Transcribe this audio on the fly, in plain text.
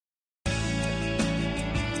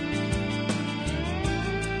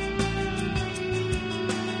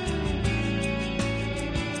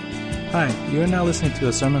Hi, you are now listening to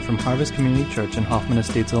a sermon from Harvest Community Church in Hoffman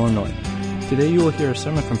Estates, Illinois. Today you will hear a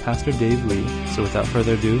sermon from Pastor Dave Lee, so without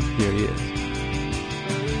further ado, here he is.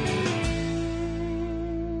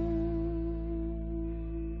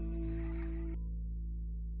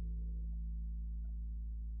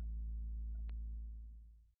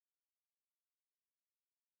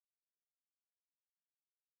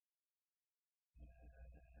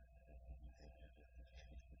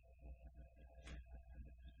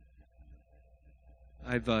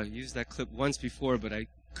 I've used that clip once before, but I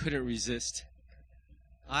couldn't resist.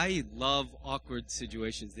 I love awkward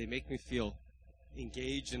situations. They make me feel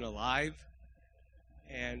engaged and alive.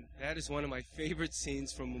 And that is one of my favorite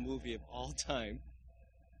scenes from a movie of all time.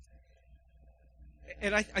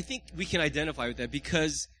 And I think we can identify with that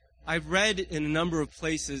because I've read in a number of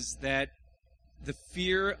places that the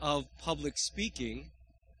fear of public speaking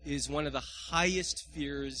is one of the highest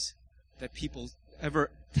fears that people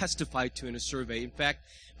ever testified to in a survey. In fact,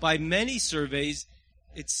 by many surveys,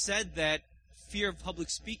 it's said that fear of public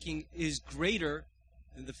speaking is greater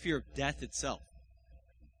than the fear of death itself.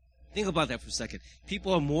 Think about that for a second.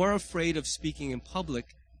 People are more afraid of speaking in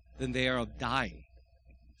public than they are of dying.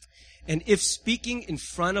 And if speaking in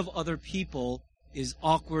front of other people is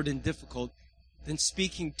awkward and difficult, then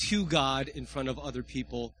speaking to God in front of other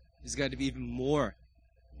people has got to be even more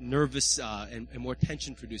nervous and more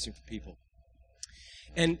tension-producing for people.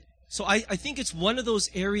 And so I think it's one of those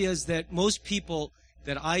areas that most people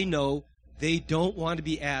that I know, they don't want to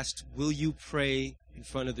be asked, will you pray in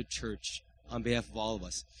front of the church on behalf of all of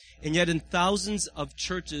us? And yet in thousands of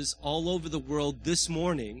churches all over the world this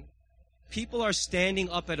morning, people are standing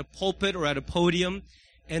up at a pulpit or at a podium,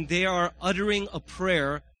 and they are uttering a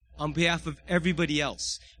prayer on behalf of everybody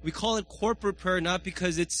else. We call it corporate prayer not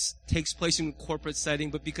because it takes place in a corporate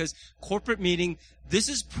setting, but because corporate meaning, this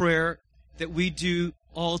is prayer that we do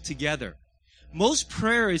all together. Most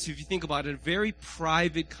prayer is, if you think about it, a very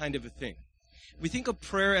private kind of a thing. We think of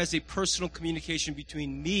prayer as a personal communication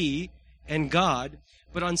between me and God,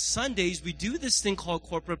 but on Sundays we do this thing called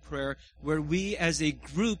corporate prayer where we as a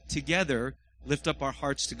group together lift up our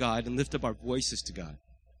hearts to God and lift up our voices to God.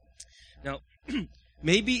 Now,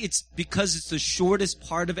 maybe it's because it's the shortest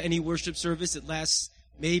part of any worship service. It lasts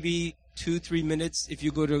maybe 2-3 minutes. If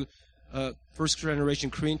you go to first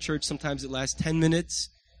generation Korean church, sometimes it lasts 10 minutes,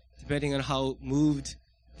 depending on how moved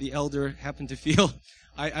the elder happened to feel.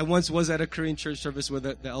 I once was at a Korean church service where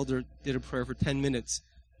the elder did a prayer for 10 minutes,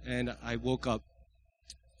 and I woke up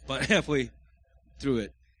about halfway through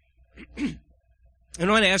it. And I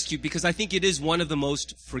want to ask you, because I think it is one of the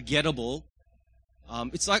most forgettable.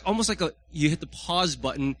 It's like almost like you hit the pause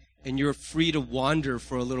button, and you're free to wander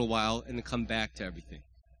for a little while and then come back to everything.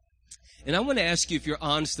 And I want to ask you, if you're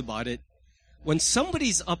honest about it, when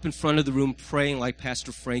somebody's up in front of the room praying like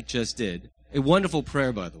Pastor Frank just did, a wonderful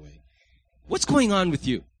prayer, by the way, what's going on with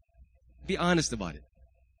you? Be honest about it.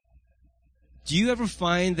 Do you ever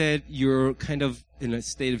find that you're kind of in a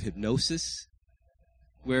state of hypnosis,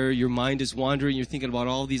 where your mind is wandering, you're thinking about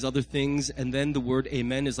all these other things, and then the word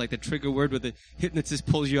amen is like the trigger word where the hypnotist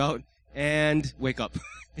pulls you out and wake up?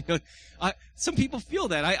 Some people feel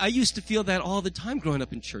that. I used to feel that all the time growing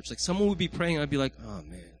up in church. Like someone would be praying, and I'd be like, oh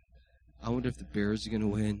man, I wonder if the Bears are going to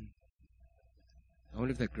win. I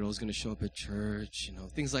wonder if that girl's going to show up at church,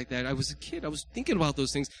 things like that. I was a kid. I was thinking about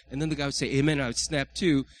those things, and then the guy would say amen, and I would snap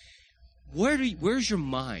too. Where's your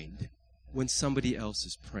mind when somebody else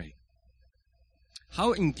is praying?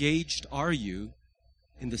 How engaged are you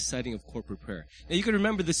in the setting of corporate prayer? Now, you can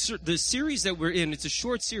remember the series that we're in. It's a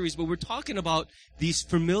short series, but we're talking about these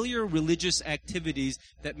familiar religious activities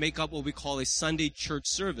that make up what we call a Sunday church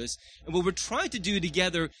service. And what we're trying to do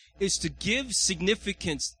together is to give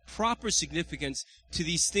significance, proper significance, to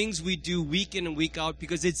these things we do week in and week out,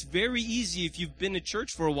 because it's very easy, if you've been to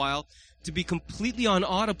church for a while, to be completely on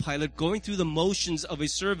autopilot, going through the motions of a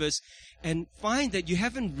service, and find that you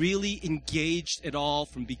haven't really engaged at all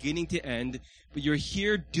from beginning to end, but you're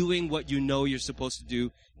here doing what you know you're supposed to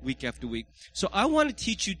do week after week. So I want to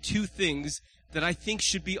teach you two things that I think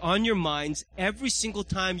should be on your minds every single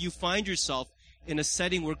time you find yourself in a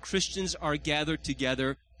setting where Christians are gathered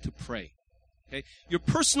together to pray. Okay? Your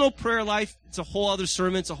personal prayer life, it's a whole other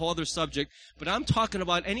sermon, it's a whole other subject, but I'm talking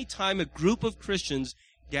about any time a group of Christians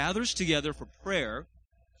gathers together for prayer.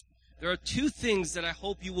 There are two things that I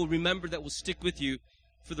hope you will remember that will stick with you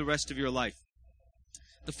for the rest of your life.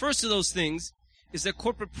 The first of those things is that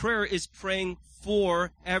corporate prayer is praying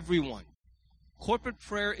for everyone. Corporate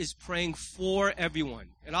prayer is praying for everyone.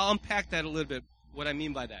 And I'll unpack that a little bit, what I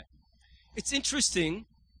mean by that. It's interesting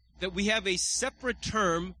that we have a separate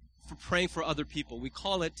term for praying for other people. We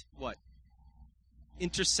call it what?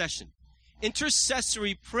 Intercession.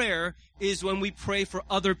 Intercessory prayer is when we pray for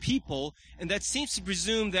other people, and that seems to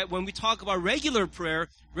presume that when we talk about regular prayer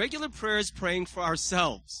is praying for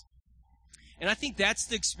ourselves. And I think that's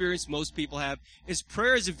the experience most people have, is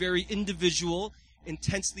prayer is a very individual,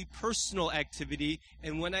 intensely personal activity,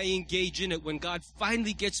 and when I engage in it, when God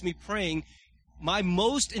finally gets me praying, my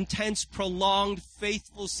most intense, prolonged,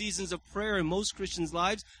 faithful seasons of prayer in most Christians'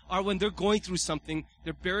 lives are when they're going through something,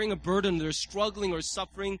 they're bearing a burden, they're struggling or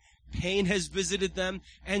suffering, pain has visited them,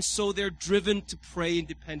 and so they're driven to pray in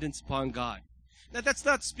dependence upon God. Now, that's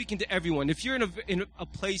not speaking to everyone. If you're in a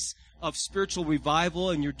place of spiritual revival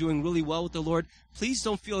and you're doing really well with the Lord, please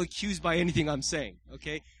don't feel accused by anything I'm saying,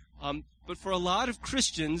 okay? But for a lot of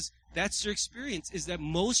Christians, that's their experience, is that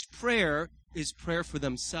most prayer is prayer for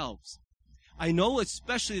themselves. I know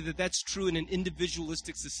especially that that's true in an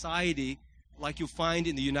individualistic society like you'll find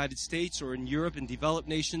in the United States or in Europe and developed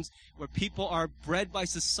nations, where people are bred by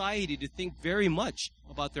society to think very much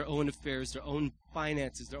about their own affairs, their own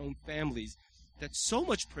finances, their own families, that so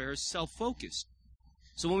much prayer is self-focused.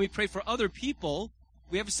 So when we pray for other people,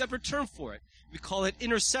 we have a separate term for it. We call it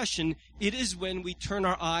intercession. It is when we turn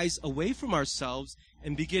our eyes away from ourselves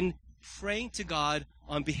and begin praying to God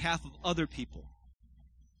on behalf of other people.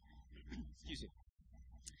 Excuse me.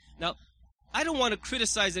 Now, I don't want to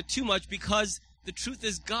criticize it too much, because the truth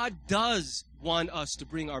is God does want us to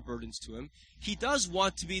bring our burdens to Him. He does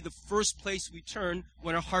want to be the first place we turn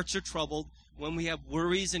when our hearts are troubled, when we have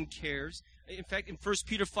worries and cares. In fact, in 1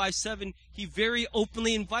 Peter 5:7, He very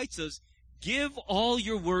openly invites us, give all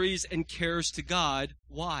your worries and cares to God.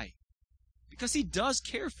 Why? Because He does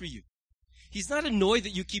care for you. He's not annoyed that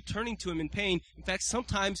you keep turning to Him in pain. In fact,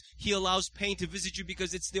 sometimes He allows pain to visit you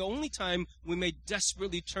because it's the only time we may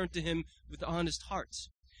desperately turn to Him with honest hearts.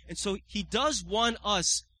 And so He does want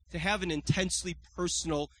us to have an intensely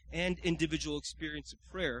personal and individual experience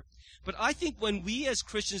of prayer. But I think when we as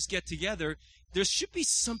Christians get together, there should be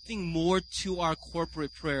something more to our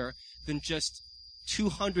corporate prayer than just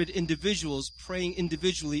 200 individuals praying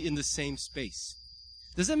individually in the same space.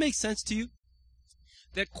 Does that make sense to you?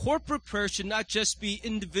 That corporate prayer should not just be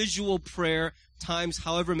individual prayer times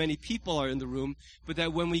however many people are in the room, but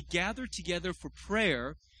that when we gather together for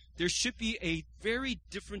prayer, there should be a very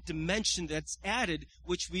different dimension that's added,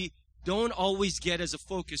 which we don't always get as a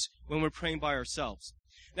focus when we're praying by ourselves.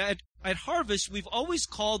 Now, at Harvest, we've always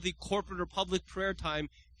called the corporate or public prayer time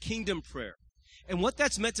kingdom prayer. And what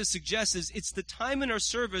that's meant to suggest is it's the time in our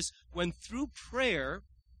service when through prayer,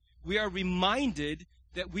 we are reminded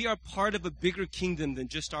that we are part of a bigger kingdom than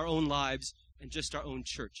just our own lives and just our own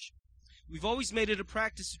church. We've always made it a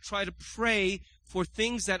practice to try to pray for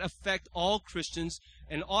things that affect all Christians,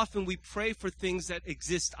 and often we pray for things that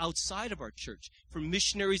exist outside of our church, for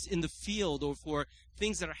missionaries in the field or for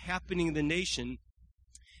things that are happening in the nation.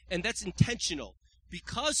 And that's intentional,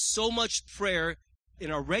 because so much prayer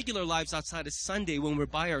in our regular lives outside of Sunday when we're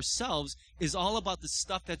by ourselves is all about the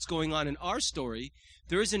stuff that's going on in our story.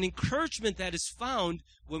 There is an encouragement that is found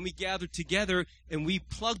when we gather together and we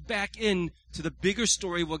plug back in to the bigger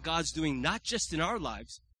story of what God's doing, not just in our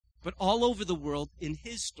lives, but all over the world in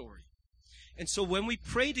His story. And so when we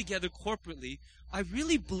pray together corporately, I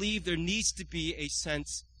really believe there needs to be a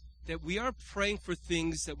sense that we are praying for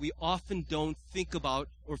things that we often don't think about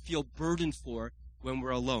or feel burdened for when we're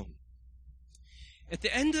alone. At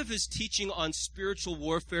the end of his teaching on spiritual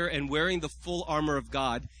warfare and wearing the full armor of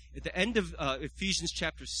God, at the end of Ephesians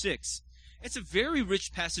chapter 6, it's a very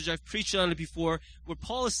rich passage. I've preached on it before, where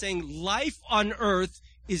Paul is saying life on earth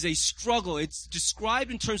is a struggle. It's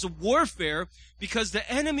described in terms of warfare because the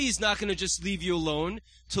enemy is not going to just leave you alone.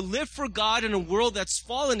 To live for God in a world that's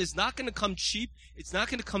fallen is not going to come cheap. It's not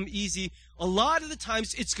going to come easy. A lot of the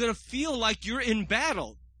times it's going to feel like you're in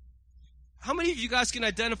battle. How many of you guys can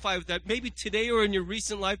identify with that, maybe today or in your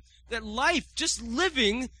recent life, that life, just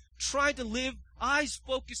living, trying to live, eyes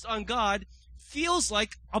focused on God, feels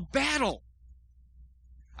like a battle?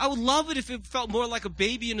 I would love it if it felt more like a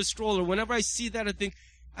baby in a stroller. Whenever I see that, I think,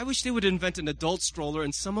 I wish they would invent an adult stroller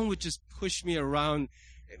and someone would just push me around.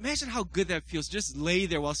 Imagine how good that feels. Just lay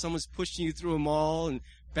there while someone's pushing you through a mall and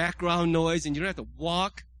background noise and you don't have to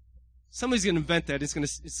walk. Somebody's going to invent that. It's going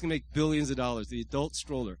to make billions of dollars, the adult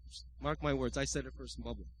stroller. Mark my words. I said it first in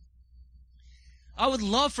public. I would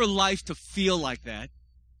love for life to feel like that.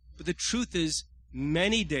 But the truth is,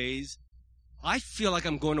 many days, I feel like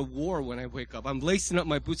I'm going to war when I wake up. I'm lacing up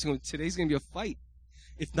my boots and going, today's going to be a fight.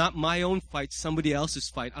 If not my own fight, somebody else's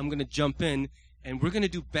fight. I'm going to jump in, and we're going to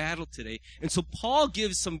do battle today. And so Paul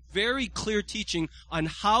gives some very clear teaching on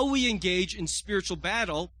how we engage in spiritual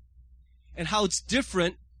battle and how it's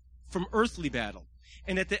different from earthly battle.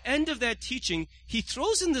 And at the end of that teaching, he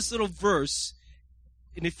throws in this little verse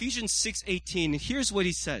in Ephesians 6:18, and here's what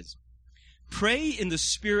he says. Pray in the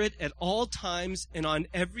Spirit at all times and on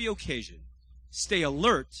every occasion. Stay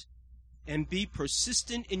alert and be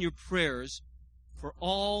persistent in your prayers for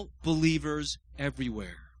all believers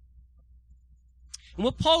everywhere. And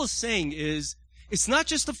what Paul is saying is, it's not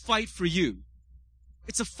just a fight for you.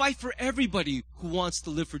 It's a fight for everybody who wants to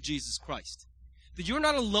live for Jesus Christ. That you're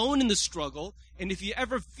not alone in the struggle, and if you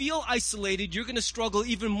ever feel isolated, you're going to struggle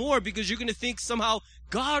even more because you're going to think somehow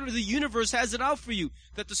God or the universe has it out for you.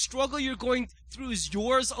 That the struggle you're going through is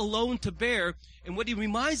yours alone to bear. And what he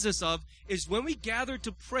reminds us of is when we gather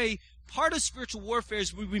to pray, part of spiritual warfare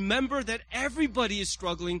is we remember that everybody is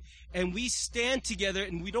struggling, and we stand together,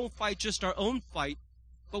 and we don't fight just our own fight,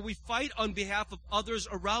 but we fight on behalf of others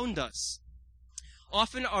around us.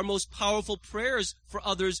 Often our most powerful prayers for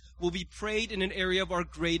others will be prayed in an area of our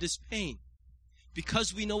greatest pain.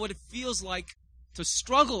 Because we know what it feels like to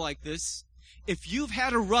struggle like this, if you've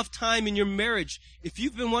had a rough time in your marriage, if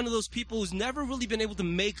you've been one of those people who's never really been able to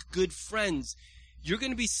make good friends, you're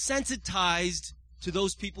going to be sensitized to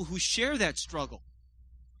those people who share that struggle.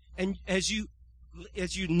 And as you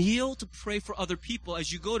kneel to pray for other people,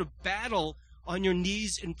 as you go to battle on your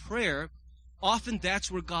knees in prayer, often that's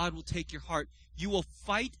where God will take your heart. You will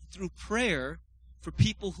fight through prayer for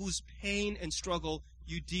people whose pain and struggle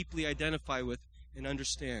you deeply identify with and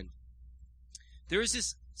understand. There is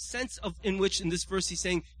this sense in which in this verse he's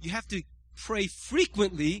saying you have to pray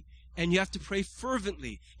frequently and you have to pray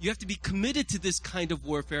fervently. You have to be committed to this kind of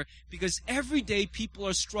warfare because every day people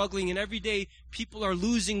are struggling and every day people are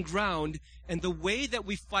losing ground, and the way that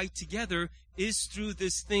we fight together is through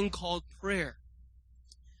this thing called prayer.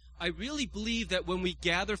 I really believe that when we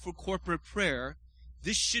gather for corporate prayer,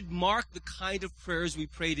 this should mark the kind of prayers we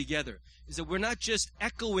pray together. Is that we're not just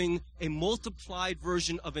echoing a multiplied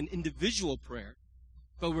version of an individual prayer,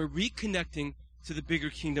 but we're reconnecting to the bigger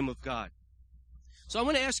kingdom of God. So I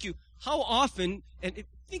want to ask you, how often, and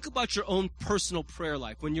think about your own personal prayer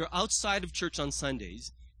life, when you're outside of church on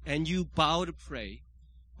Sundays and you bow to pray,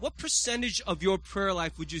 what percentage of your prayer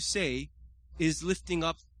life would you say is lifting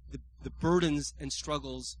up the burdens and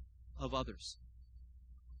struggles of others?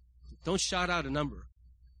 Don't shout out a number.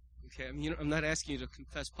 Okay, I mean, I'm not asking you to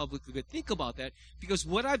confess publicly, but think about that, because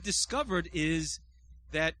what I've discovered is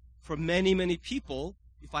that for many, many people,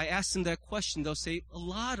 if I ask them that question, they'll say, a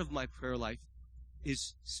lot of my prayer life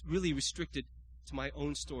is really restricted to my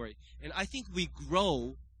own story. And I think we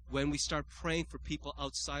grow when we start praying for people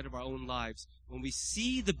outside of our own lives, when we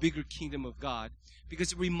see the bigger kingdom of God,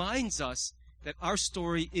 because it reminds us that our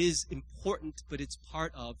story is important, but it's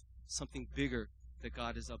part of something bigger that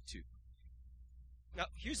God is up to. Now,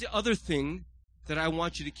 here's the other thing that I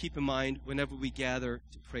want you to keep in mind whenever we gather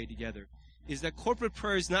to pray together, is that corporate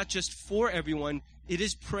prayer is not just for everyone, it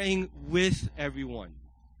is praying with everyone.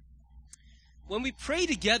 When we pray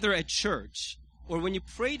together at church, or when you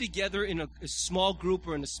pray together in a small group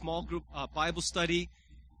or in a small group Bible study,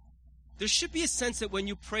 there should be a sense that when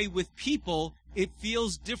you pray with people, it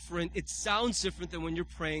feels different, it sounds different than when you're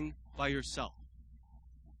praying by yourself.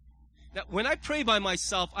 Now, when I pray by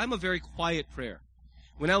myself, I'm a very quiet prayer.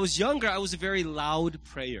 When I was younger, I was a very loud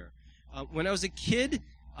prayer. When I was a kid,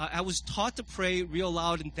 I was taught to pray real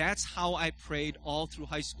loud, and that's how I prayed all through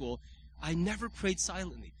high school. I never prayed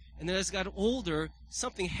silently. And then as I got older,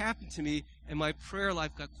 something happened to me, and my prayer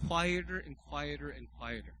life got quieter and quieter and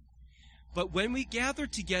quieter. But when we gather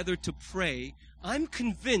together to pray, I'm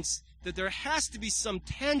convinced that there has to be some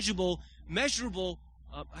tangible, measurable,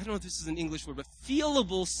 I don't know if this is an English word, but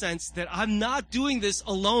feelable sense that I'm not doing this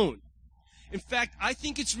alone. In fact, I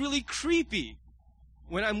think it's really creepy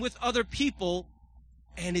when I'm with other people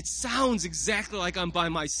and it sounds exactly like I'm by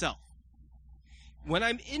myself. When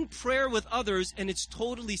I'm in prayer with others and it's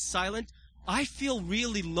totally silent, I feel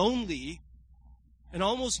really lonely and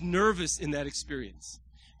almost nervous in that experience.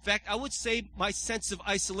 In fact, I would say my sense of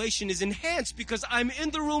isolation is enhanced because I'm in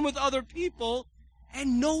the room with other people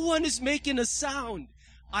and no one is making a sound.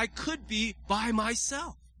 I could be by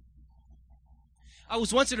myself. I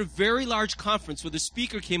was once at a very large conference where the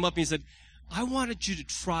speaker came up and he said, I wanted you to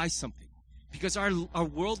try something because our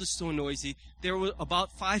world is so noisy. There were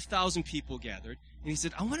about 5,000 people gathered. And he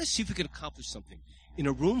said, I want to see if we can accomplish something. In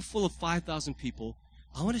a room full of 5,000 people,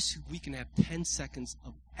 I want to see if we can have 10 seconds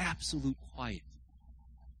of absolute quiet.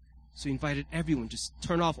 So he invited everyone, just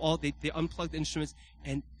turn off all, they unplugged the instruments,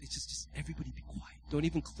 and it's just everybody be quiet. Don't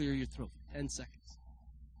even clear your throat. 10 seconds.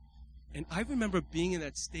 And I remember being in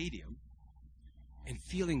that stadium and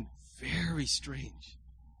feeling very strange.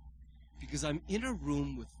 Because I'm in a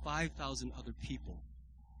room with 5,000 other people,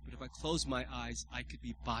 but if I closed my eyes, I could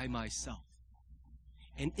be by myself.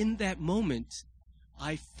 And in that moment,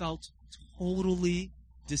 I felt totally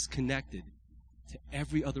disconnected to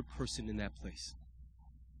every other person in that place.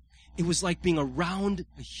 It was like being around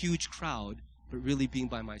a huge crowd, but really being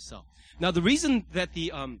by myself. Now, the reason that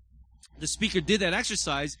the speaker did that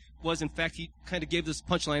exercise was, in fact, he kind of gave this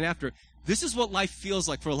punchline after. This is what life feels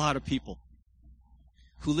like for a lot of people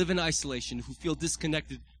who live in isolation, who feel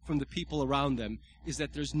disconnected from the people around them, is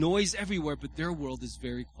that there's noise everywhere, but their world is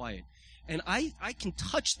very quiet. And I can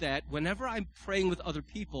touch that whenever I'm praying with other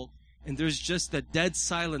people, and there's just the dead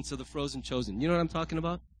silence of the frozen chosen. You know what I'm talking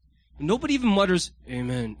about? Nobody even mutters,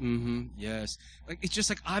 amen, mm-hmm, yes. Like, it's just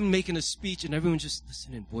like I'm making a speech and everyone's just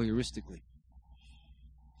listening voyeuristically.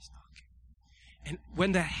 He's talking. And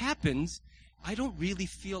when that happens, I don't really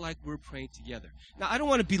feel like we're praying together. Now, I don't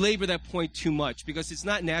want to belabor that point too much because it's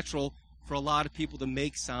not natural for a lot of people to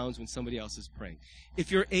make sounds when somebody else is praying. If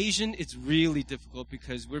you're Asian, it's really difficult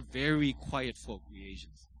because we're very quiet folk, we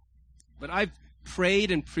Asians. But I've prayed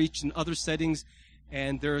and preached in other settings,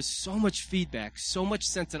 and there is so much feedback, so much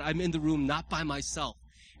sense that I'm in the room not by myself.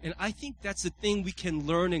 And I think that's the thing we can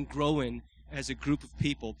learn and grow in as a group of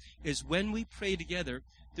people, is when we pray together,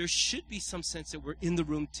 there should be some sense that we're in the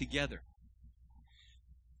room together.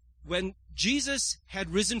 When Jesus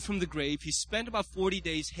had risen from the grave, he spent about 40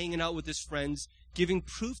 days hanging out with his friends, giving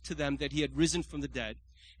proof to them that he had risen from the dead.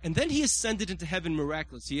 And then he ascended into heaven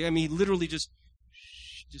miraculously. I mean, he literally just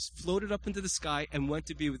floated up into the sky and went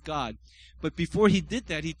to be with God. But before he did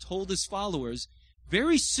that, he told his followers,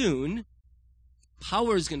 very soon,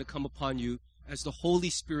 power is going to come upon you as the Holy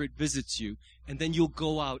Spirit visits you, and then you'll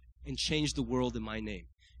go out and change the world in my name.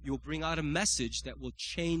 You'll bring out a message that will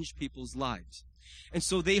change people's lives. And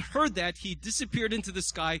so they heard that. He disappeared into the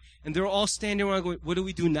sky, and they're all standing around going, what do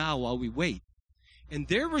we do now while we wait? And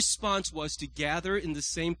their response was to gather in the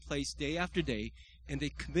same place day after day, and they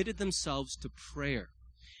committed themselves to prayer.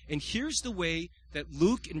 And here's the way that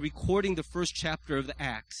Luke, in recording the first chapter of the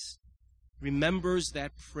Acts, remembers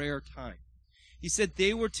that prayer time. He said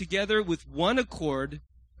they were together with one accord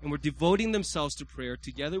and were devoting themselves to prayer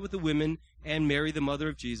together with the women and Mary, the mother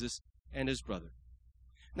of Jesus, and his brother.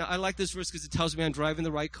 Now, I like this verse because it tells me I'm driving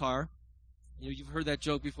the right car. You've heard that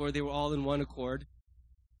joke before. They were all in one accord.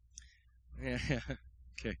 Yeah,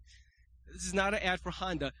 okay. This is not an ad for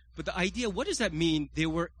Honda, but the idea, what does that mean, they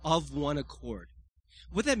were of one accord?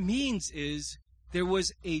 What that means is there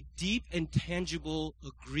was a deep and tangible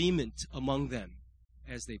agreement among them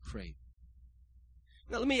as they prayed.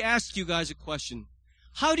 Now, let me ask you guys a question.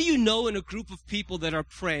 How do you know in a group of people that are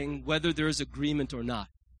praying whether there is agreement or not?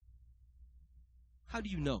 How do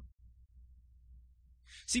you know?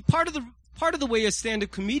 See, part of the way a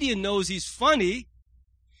stand-up comedian knows he's funny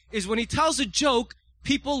is when he tells a joke,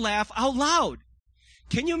 people laugh out loud.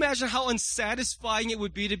 Can you imagine how unsatisfying it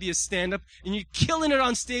would be to be a stand-up and you're killing it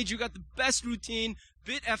on stage, you got the best routine,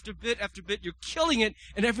 bit after bit after bit, you're killing it,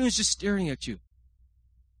 and everyone's just staring at you.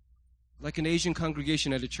 Like an Asian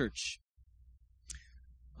congregation at a church.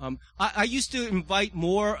 I used to invite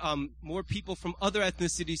more people from other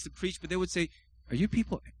ethnicities to preach, but they would say, are you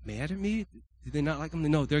people mad at me? Do they not like them?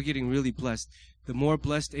 No, they're getting really blessed. The more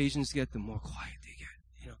blessed Asians get, the more quiet they get,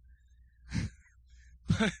 you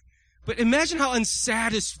know. But imagine how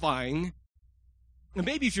unsatisfying, and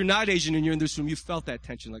maybe if you're not Asian and you're in this room, you felt that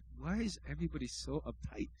tension. Like, why is everybody so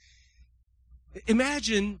uptight?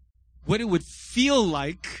 Imagine what it would feel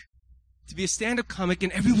like to be a stand-up comic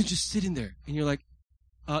and everyone's just sitting there. And you're like,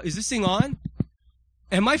 is this thing on?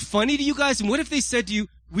 Am I funny to you guys? And what if they said to you,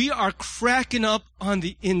 we are cracking up on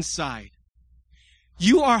the inside.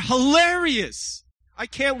 You are hilarious. I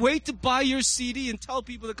can't wait to buy your CD and tell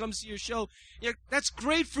people to come see your show. Yeah, that's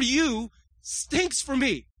great for you. Stinks for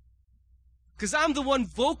me. Because I'm the one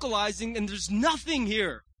vocalizing and there's nothing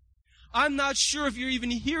here. I'm not sure if you're even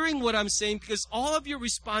hearing what I'm saying because all of your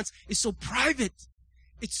response is so private.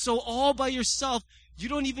 It's so all by yourself. You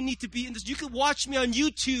don't even need to be in this. You could watch me on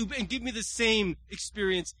YouTube and give me the same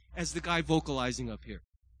experience as the guy vocalizing up here.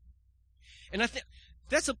 And I think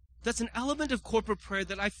that's an element of corporate prayer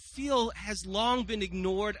that I feel has long been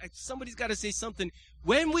ignored. Somebody's got to say something.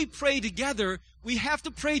 When we pray together, we have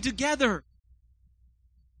to pray together.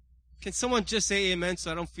 Can someone just say amen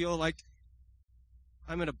so I don't feel like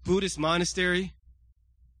I'm in a Buddhist monastery?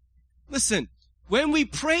 Listen, when we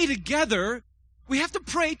pray together, we have to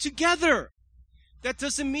pray together. That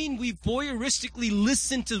doesn't mean we voyeuristically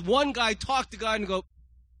listen to one guy talk to God and go,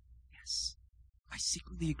 yes, I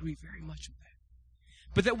secretly agree very much with that.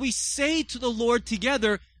 But that we say to the Lord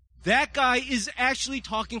together, that guy is actually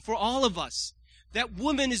talking for all of us. That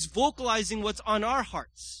woman is vocalizing what's on our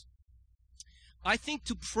hearts. I think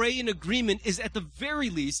to pray in agreement is at the very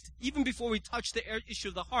least, even before we touch the issue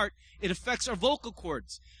of the heart, it affects our vocal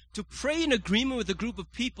cords. To pray in agreement with a group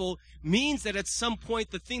of people means that at some point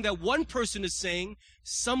the thing that one person is saying,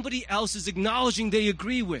 somebody else is acknowledging they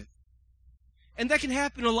agree with. And that can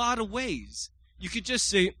happen in a lot of ways. You could just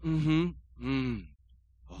say, oh,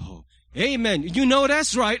 amen. You know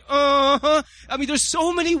that's right. I mean, there's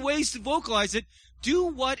so many ways to vocalize it. Do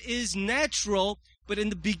what is natural, but in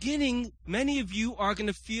the beginning, many of you are going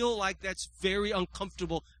to feel like that's very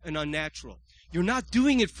uncomfortable and unnatural. You're not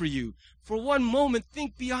doing it for you. For one moment,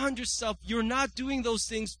 think beyond yourself. You're not doing those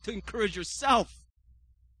things to encourage yourself.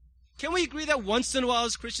 Can we agree that once in a while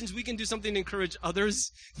as Christians we can do something to encourage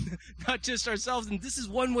others, not just ourselves? And this is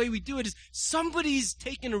one way we do it, is somebody's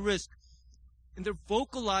taking a risk and they're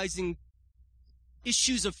vocalizing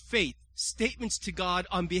issues of faith, statements to God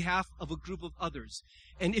on behalf of a group of others.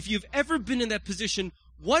 And if you've ever been in that position,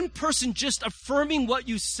 one person just affirming what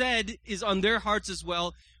you said is on their hearts as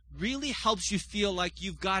well really helps you feel like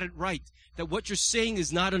you've got it right, that what you're saying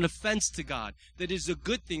is not an offense to God, that it is a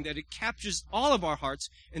good thing, that it captures all of our hearts,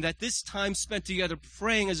 and that this time spent together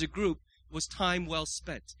praying as a group was time well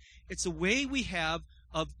spent. It's a way we have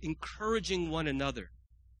of encouraging one another.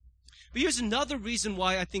 But here's another reason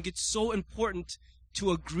why I think it's so important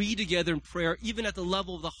to agree together in prayer, even at the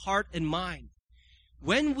level of the heart and mind.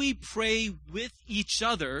 When we pray with each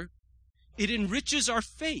other, it enriches our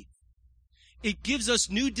faith. It gives us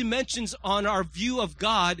new dimensions on our view of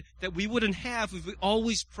God that we wouldn't have if we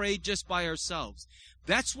always prayed just by ourselves.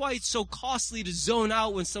 That's why it's so costly to zone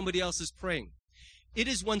out when somebody else is praying. It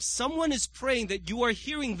is when someone is praying that you are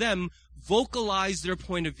hearing them vocalize their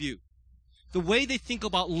point of view. The way they think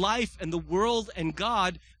about life and the world and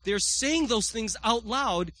God, they're saying those things out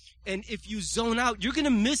loud, and if you zone out, you're going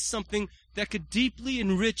to miss something that could deeply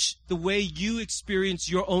enrich the way you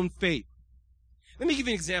experience your own faith. Let me give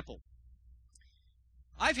you an example.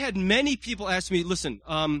 I've had many people ask me, listen,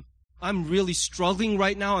 I'm really struggling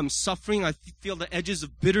right now. I'm suffering. I feel the edges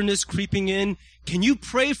of bitterness creeping in. Can you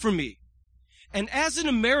pray for me? And as an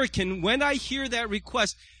American, when I hear that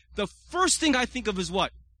request, the first thing I think of is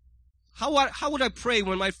what? How would I pray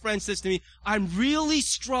when my friend says to me, I'm really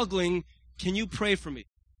struggling. Can you pray for me?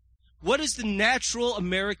 What is the natural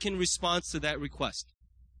American response to that request?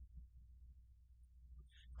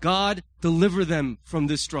 God, deliver them from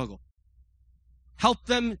this struggle. Help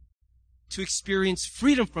them to experience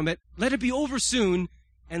freedom from it. Let it be over soon,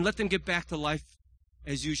 and let them get back to life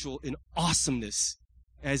as usual in awesomeness,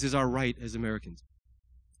 as is our right as Americans.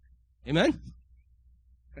 Amen?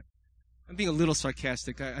 I'm being a little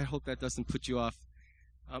sarcastic. I hope that doesn't put you off.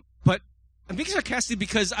 But I'm being sarcastic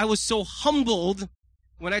because I was so humbled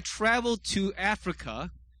when I traveled to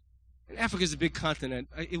Africa. And Africa is a big continent.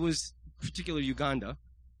 It was particularly Uganda.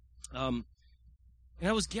 And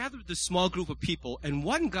I was gathered with a small group of people, and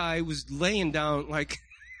one guy was laying down, like,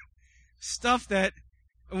 stuff that,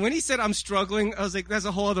 when he said, I'm struggling, I was like, that's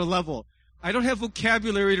a whole other level. I don't have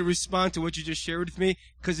vocabulary to respond to what you just shared with me,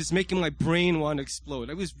 because it's making my brain want to explode.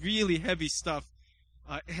 It was really heavy stuff.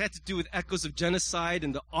 It had to do with echoes of genocide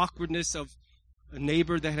and the awkwardness of a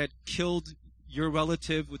neighbor that had killed your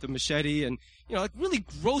relative with a machete, and, you know, like really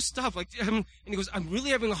gross stuff. Like, and he goes, I'm really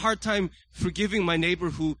having a hard time forgiving my neighbor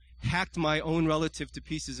who hacked my own relative to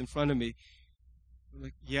pieces in front of me. I'm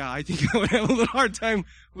like, yeah, I think I would have a little hard time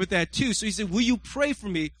with that too. So he said, will you pray for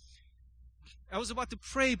me? I was about to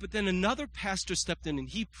pray, but then another pastor stepped in and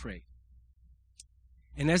he prayed.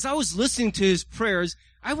 And as I was listening to his prayers,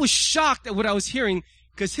 I was shocked at what I was hearing,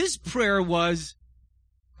 because his prayer was,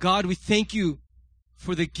 God, we thank you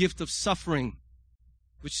for the gift of suffering,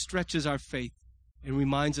 which stretches our faith and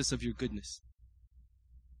reminds us of your goodness.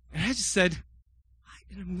 And I just said,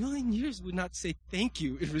 in a million years would not say thank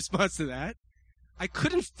you in response to that. I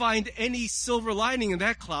couldn't find any silver lining in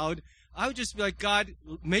that cloud. I would just be like, God,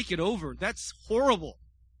 make it over. That's horrible.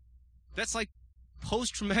 That's like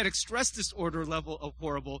post-traumatic stress disorder level of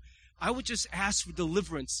horrible. I would just ask for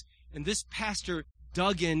deliverance. And this pastor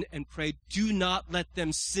dug in and prayed, do not let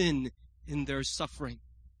them sin in their suffering.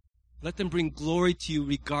 Let them bring glory to you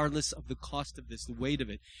regardless of the cost of this, the weight of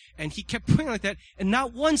it. And he kept praying like that. And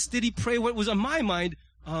not once did he pray what was on my mind,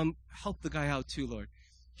 help the guy out too, Lord.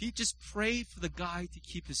 He just prayed for the guy to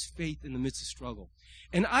keep his faith in the midst of struggle.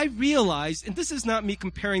 And I realized, and this is not me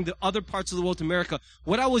comparing the other parts of the world to America,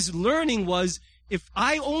 what I was learning was, if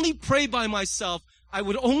I only pray by myself, I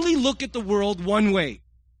would only look at the world one way.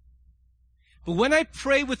 But when I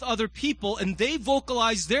pray with other people and they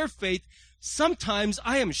vocalize their faith, sometimes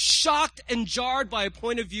I am shocked and jarred by a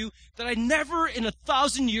point of view that I never in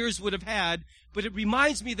 1,000 years would have had, but it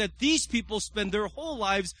reminds me that these people spend their whole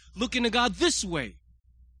lives looking at God this way.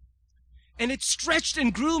 And it stretched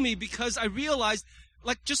and grew me because I realized,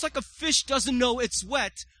 just like a fish doesn't know it's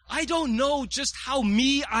wet, I don't know just how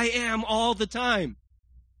me I am all the time.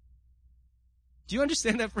 Do you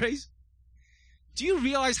understand that phrase? Do you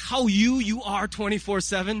realize how you are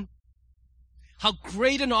 24/7? How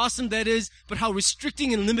great and awesome that is, but how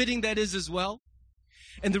restricting and limiting that is as well?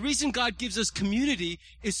 And the reason God gives us community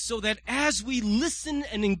is so that as we listen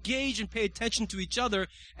and engage and pay attention to each other,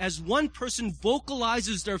 as one person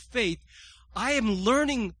vocalizes their faith, I am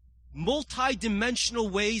learning multi-dimensional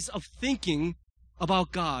ways of thinking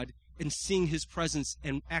about God and seeing His presence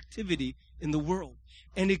and activity in the world.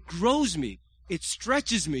 And it grows me. It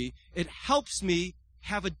stretches me. It helps me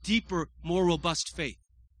have a deeper, more robust faith.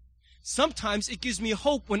 Sometimes it gives me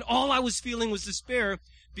hope when all I was feeling was despair,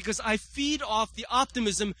 because I feed off the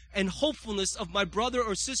optimism and hopefulness of my brother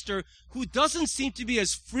or sister who doesn't seem to be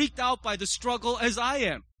as freaked out by the struggle as I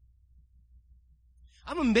am.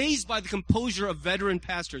 I'm amazed by the composure of veteran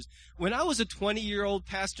pastors. When I was a 20-year-old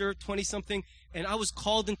pastor, 20-something, and I was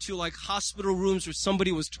called into hospital rooms where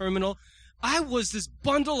somebody was terminal, I was this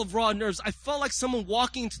bundle of raw nerves. I felt like someone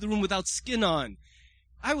walking into the room without skin on.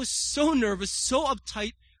 I was so nervous, so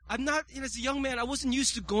uptight. As a young man, I wasn't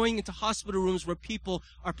used to going into hospital rooms where people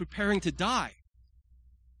are preparing to die.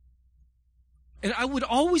 And I would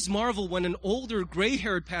always marvel when an older,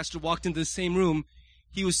 gray-haired pastor walked into the same room.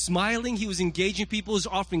 He was smiling, he was engaging people, he was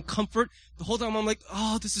offering comfort. The whole time I'm like,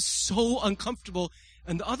 oh, this is so uncomfortable.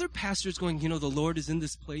 And the other pastor is going, the Lord is in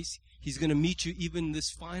this place. He's going to meet you even in this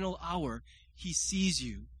final hour. He sees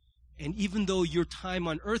you. And even though your time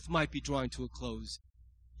on earth might be drawing to a close,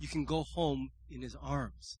 you can go home in His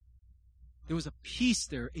arms. There was a peace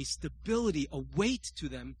there, a stability, a weight to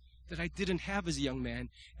them that I didn't have as a young man.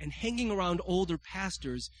 And hanging around older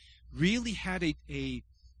pastors really had an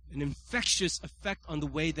infectious effect on the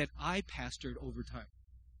way that I pastored over time.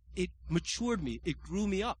 It matured me. It grew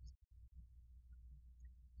me up.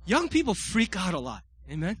 Young people freak out a lot.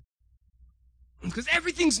 Amen? Because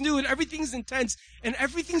everything's new and everything's intense and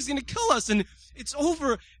everything's going to kill us and it's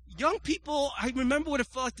over. Young people, I remember what it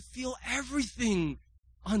felt like to feel everything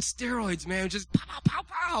on steroids, man. Just pow, pow,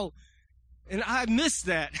 pow. And I miss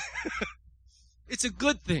that. It's a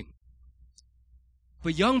good thing.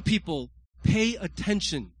 But young people, pay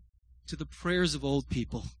attention to the prayers of old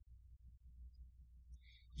people.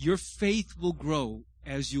 Your faith will grow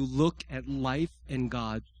as you look at life and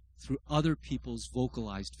God through other people's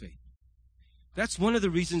vocalized faith. That's one of the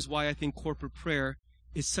reasons why I think corporate prayer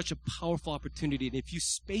is such a powerful opportunity. And if you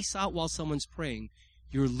space out while someone's praying,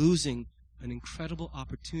 you're losing an incredible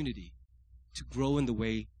opportunity to grow in the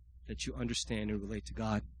way that you understand and relate to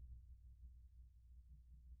God.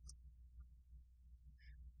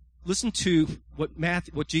 Listen to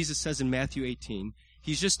what Jesus says in Matthew 18.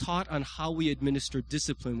 He's just taught on how we administer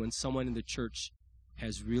discipline when someone in the church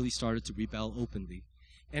has really started to rebel openly.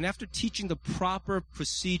 And after teaching the proper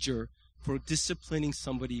procedure for disciplining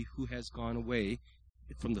somebody who has gone away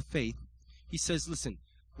from the faith, he says, listen,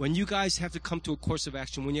 when you guys have to come to a course of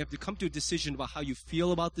action, when you have to come to a decision about how you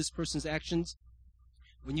feel about this person's actions,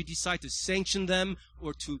 when you decide to sanction them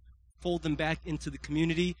or to fold them back into the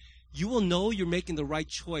community, you will know you're making the right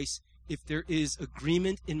choice if there is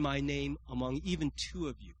agreement in my name among even two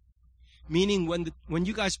of you. Meaning when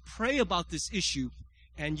you guys pray about this issue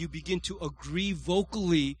and you begin to agree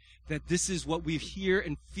vocally that this is what we hear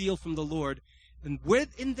and feel from the Lord, then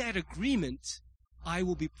within that agreement, I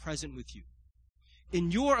will be present with you.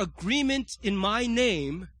 In your agreement in my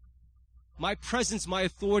name, my presence, my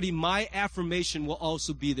authority, my affirmation will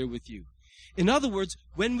also be there with you. In other words,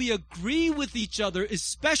 when we agree with each other,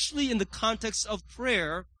 especially in the context of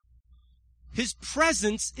prayer, His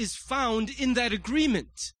presence is found in that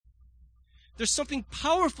agreement. There's something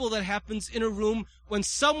powerful that happens in a room when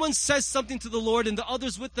someone says something to the Lord and the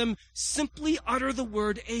others with them simply utter the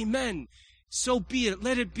word amen. So be it.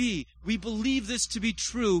 Let it be. We believe this to be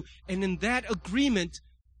true. And in that agreement,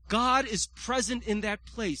 God is present in that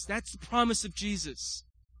place. That's the promise of Jesus.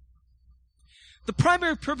 The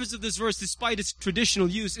primary purpose of this verse, despite its traditional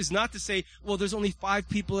use, is not to say, well, there's only 5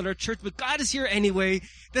 people at our church, but God is here anyway.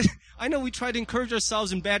 I know we try to encourage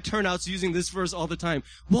ourselves in bad turnouts using this verse all the time.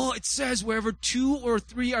 Well, it says wherever 2 or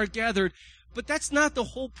 3 are gathered. But that's not the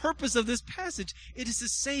whole purpose of this passage. It is to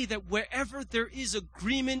say that wherever there is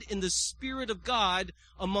agreement in the Spirit of God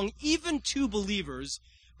among even 2 believers,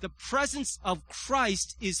 the presence of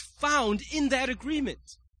Christ is found in that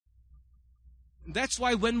agreement. That's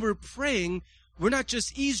why when we're praying, we're not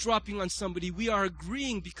just eavesdropping on somebody. We are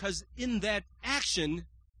agreeing because in that action,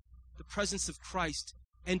 the presence of Christ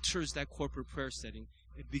enters that corporate prayer setting,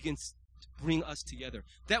 it begins to bring us together.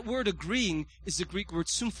 That word agreeing is the Greek word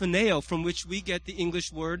symphoneo, from which we get the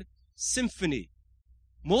English word symphony.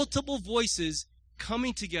 Multiple voices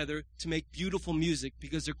coming together to make beautiful music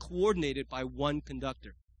because they're coordinated by one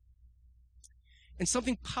conductor. And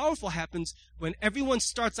something powerful happens when everyone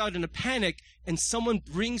starts out in a panic and someone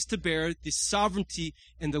brings to bear the sovereignty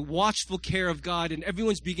and the watchful care of God, and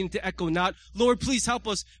everyone's beginning to echo not, Lord, please help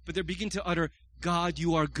us, but they're beginning to utter, God,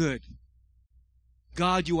 you are good.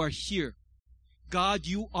 God, you are here. God,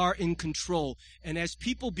 you are in control. And as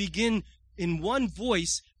people begin in one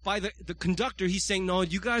voice by the conductor, he's saying, no,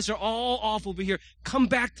 you guys are all off over here. Come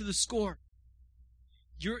back to the score.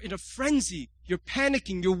 You're in a frenzy. You're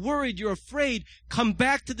panicking. You're worried. You're afraid. Come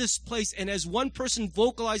back to this place. And as one person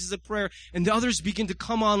vocalizes a prayer and the others begin to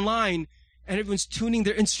come online and everyone's tuning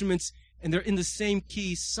their instruments and they're in the same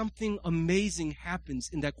key, something amazing happens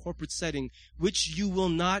in that corporate setting, which you will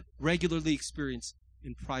not regularly experience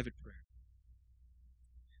in private prayer.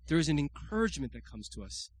 There is an encouragement that comes to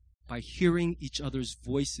us by hearing each other's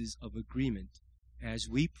voices of agreement as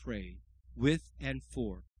we pray with and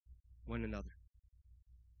for one another.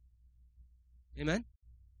 Amen?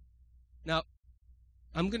 Now,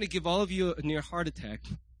 I'm going to give all of you a near heart attack.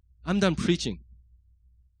 I'm done preaching.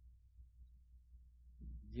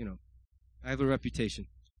 You know, I have a reputation.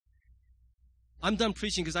 I'm done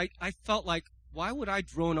preaching because I felt like, why would I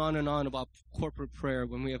drone on and on about corporate prayer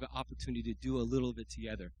when we have an opportunity to do a little bit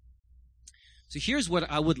together? So here's what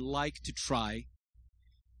I would like to try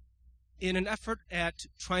in an effort at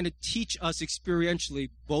trying to teach us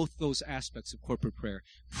experientially both those aspects of corporate prayer.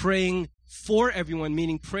 Praying for everyone,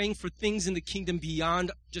 meaning praying for things in the kingdom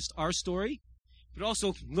beyond just our story, but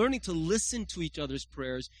also learning to listen to each other's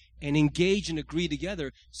prayers and engage and agree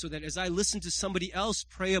together so that as I listen to somebody else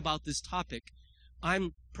pray about this topic,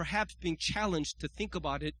 I'm perhaps being challenged to think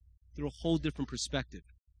about it through a whole different perspective.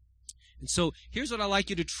 And so here's what I'd like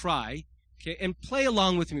you to try. Okay, and play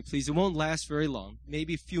along with me, please. It won't last very long,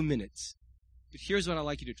 maybe a few minutes. But here's what I'd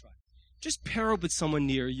like you to try. Just pair up with someone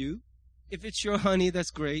near you. If it's your honey, that's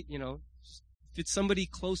great, you know. If it's somebody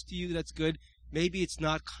close to you, that's good. Maybe it's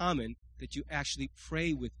not common that you actually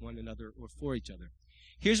pray with one another or for each other.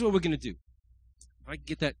 Here's what we're going to do. If I can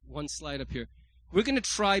get that one slide up here. We're going to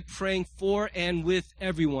try praying for and with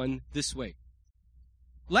everyone this way.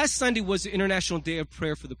 Last Sunday was the International Day of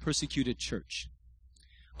Prayer for the Persecuted Church.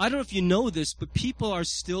 I don't know if you know this, but people are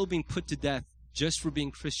still being put to death just for being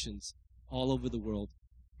Christians all over the world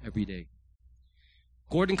every day.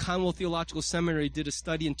 Gordon Conwell Theological Seminary did a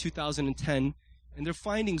study in 2010, and their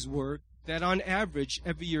findings were that on average,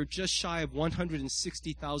 every year, just shy of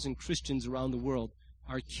 160,000 Christians around the world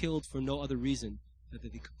are killed for no other reason than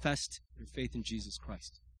that they confessed their faith in Jesus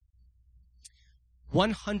Christ.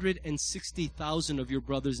 160,000 of your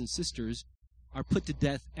brothers and sisters are put to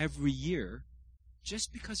death every year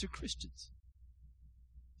just because they're Christians.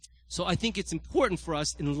 So I think it's important for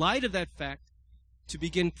us, in light of that fact, to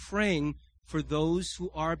begin praying for those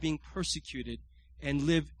who are being persecuted and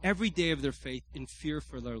live every day of their faith in fear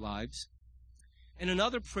for their lives. And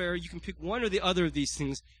another prayer, you can pick one or the other of these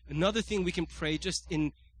things. Another thing we can pray just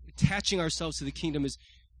in attaching ourselves to the kingdom is,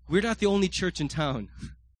 we're not the only church in town.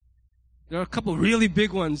 There are a couple really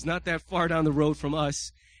big ones not that far down the road from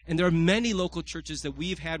us. And there are many local churches that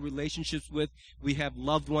we've had relationships with. We have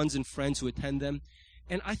loved ones and friends who attend them.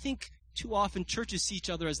 And I think too often churches see each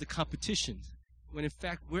other as the competition, when in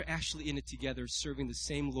fact we're actually in it together serving the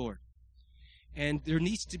same Lord. And there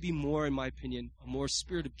needs to be more, in my opinion, a more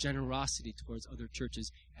spirit of generosity towards other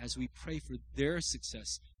churches as we pray for their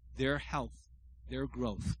success, their health, their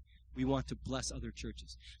growth. We want to bless other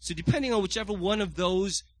churches. So depending on whichever one of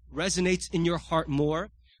those resonates in your heart more,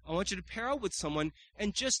 I want you to pair up with someone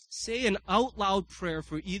and just say an out loud prayer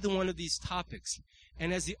for either one of these topics.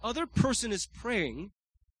 And as the other person is praying,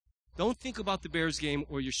 don't think about the Bears game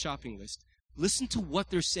or your shopping list. Listen to what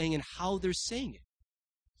they're saying and how they're saying it.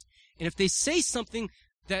 And if they say something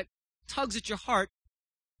that tugs at your heart,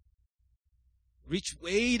 reach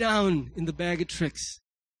way down in the bag of tricks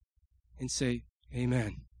and say,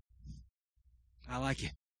 Amen. I like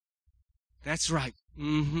it. That's right.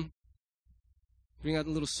 Mm-hmm. Bring out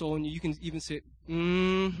the little soul in you. You can even say,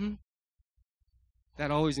 mm-hmm.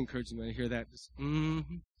 That always encourages me when I hear that. Just,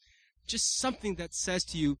 mm-hmm. Just something that says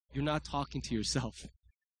to you, you're not talking to yourself.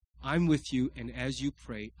 I'm with you, and as you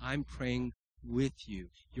pray, I'm praying with you.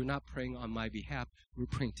 You're not praying on my behalf. We're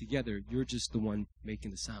praying together. You're just the one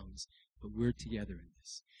making the sounds, but we're together in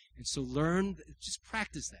this. And so just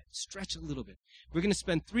practice that. Stretch a little bit. We're going to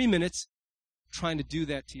spend 3 minutes trying to do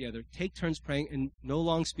that together. Take turns praying, and no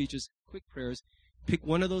long speeches, quick prayers. Pick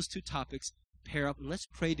one of those two topics pair up and let's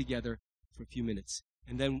pray together for a few minutes.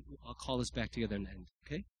 And then I'll call us back together and end,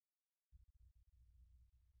 okay?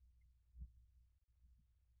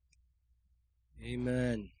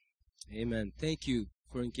 Amen. Amen. Thank you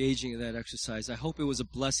for engaging in that exercise. I hope it was a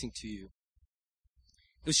blessing to you.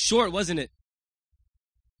 It was short, wasn't it?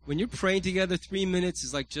 When you're praying together, 3 minutes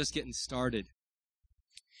is like just getting started.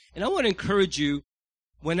 And I want to encourage you,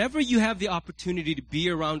 whenever you have the opportunity to be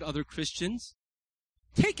around other Christians,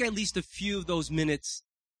 take at least a few of those minutes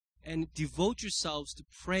and devote yourselves to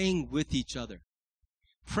praying with each other.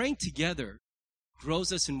 Praying together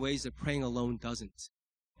grows us in ways that praying alone doesn't.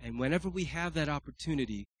 And whenever we have that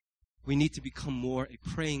opportunity, we need to become more a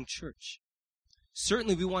praying church.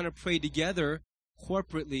 Certainly we want to pray together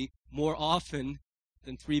corporately more often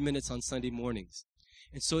than 3 minutes on Sunday mornings.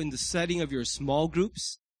 And so in the setting of your small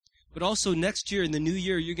groups, but also next year, in the new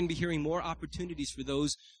year, you're going to be hearing more opportunities for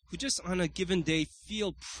those who just on a given day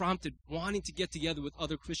feel prompted, wanting to get together with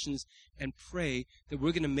other Christians and pray, that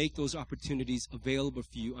we're going to make those opportunities available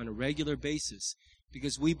for you on a regular basis,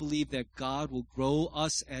 because we believe that God will grow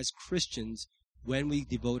us as Christians when we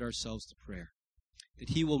devote ourselves to prayer. That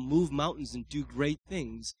He will move mountains and do great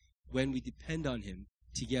things when we depend on Him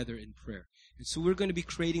together in prayer. And so we're going to be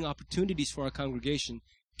creating opportunities for our congregation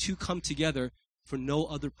to come together for no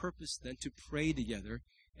other purpose than to pray together.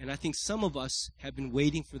 And I think some of us have been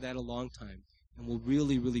waiting for that a long time and will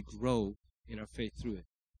really, really grow in our faith through it.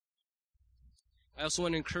 I also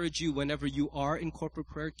want to encourage you, whenever you are in corporate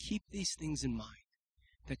prayer, keep these things in mind.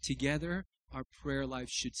 That together our prayer life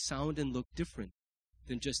should sound and look different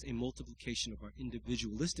than just a multiplication of our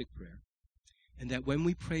individualistic prayer. And that when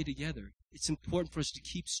we pray together, it's important for us to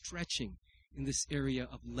keep stretching in this area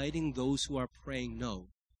of letting those who are praying know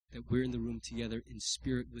that we're in the room together in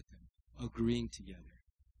spirit with them, agreeing together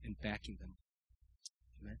and backing them.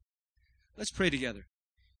 Amen. Let's pray together.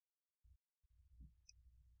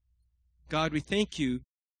 God, we thank you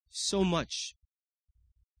so much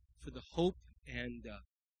for the hope and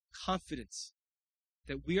confidence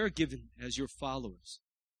that we are given as your followers.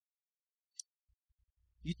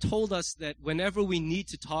 You told us that whenever we need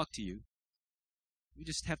to talk to you, we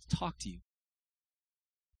just have to talk to you.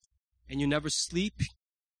 And you never sleep.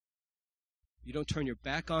 You don't turn your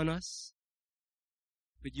back on us.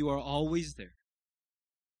 But you are always there.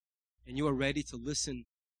 And you are ready to listen,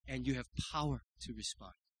 and you have power to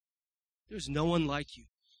respond. There's no one like you.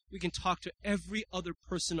 We can talk to every other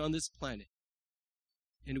person on this planet,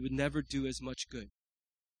 and it would never do as much good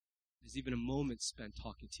as even a moment spent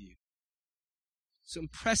talking to you. So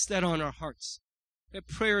impress that on our hearts, that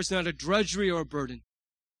prayer is not a drudgery or a burden,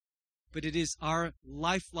 but it is our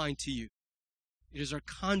lifeline to you. It is our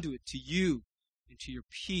conduit to you and to your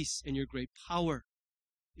peace and your great power.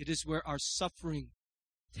 It is where our suffering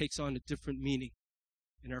takes on a different meaning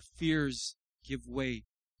and our fears give way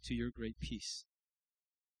to your great peace.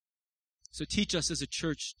 So teach us as a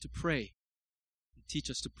church to pray, and teach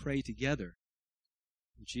us to pray together.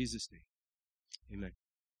 In Jesus' name, amen.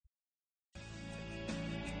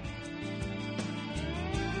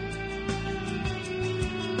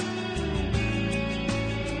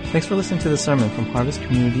 Thanks for listening to the sermon from Harvest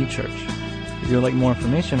Community Church. If you would like more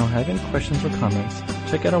information or have any questions or comments,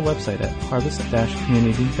 check out our website at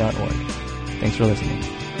harvest-community.org. Thanks for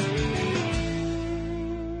listening.